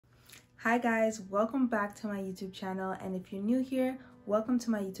Hi guys, welcome back to my YouTube channel, and if you're new here, welcome to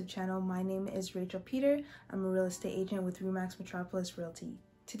my YouTube channel. My name is Rachel.peter. I'm a real estate agent with Metropolis Realty.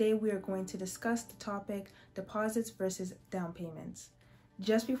 Today we are going to discuss the topic deposits versus down payments.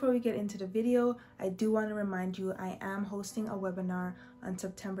 Just before we get into the video, I do want to remind you I am hosting a webinar on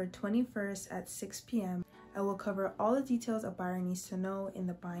September 21st at 6 p.m. I will cover all the details a buyer needs to know in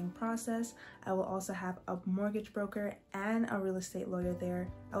the buying process. I will also have a mortgage broker and a real estate lawyer there.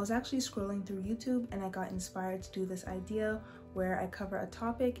 I was actually scrolling through YouTube and I got inspired to do this idea where I cover a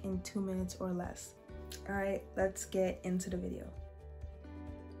topic in 2 minutes or less. Alright, let's get into the video.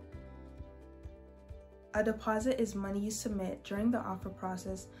 A deposit is money you submit during the offer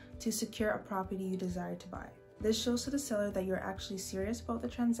process to secure a property you desire to buy. This shows to the seller that you're actually serious about the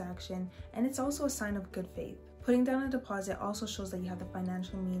transaction, and it's also a sign of good faith. Putting down a deposit also shows that you have the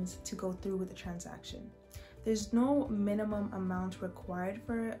financial means to go through with the transaction. There's no minimum amount required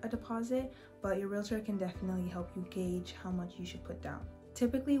for a deposit, but your realtor can definitely help you gauge how much you should put down.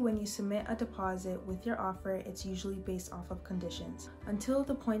 Typically, when you submit a deposit with your offer, it's usually based off of conditions. Until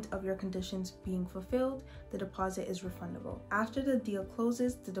the point of your conditions being fulfilled, the deposit is refundable. After the deal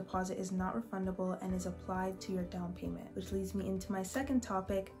closes, the deposit is not refundable and is applied to your down payment, which leads me into my second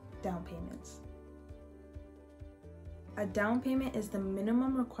topic, down payments. A down payment is the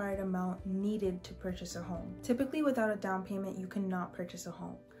minimum required amount needed to purchase a home. Typically, without a down payment, you cannot purchase a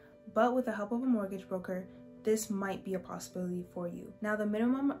home. But with the help of a mortgage broker, this might be a possibility for you. Now, the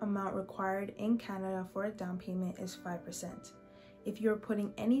minimum amount required in Canada for a down payment is 5%. If you're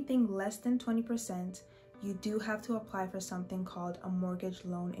putting anything less than 20%, you do have to apply for something called a mortgage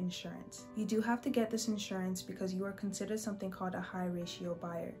loan insurance. You do have to get this insurance because you are considered something called a high ratio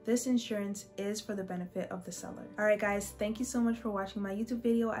buyer. This insurance is for the benefit of the seller. Alright guys, thank you so much for watching my YouTube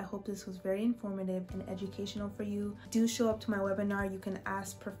video. I hope this was very informative and educational for you. Do show up to my webinar. You can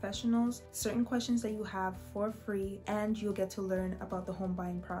ask professionals certain questions that you have for free, and you'll get to learn about the home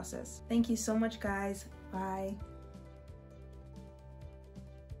buying process. Thank you so much guys. Bye.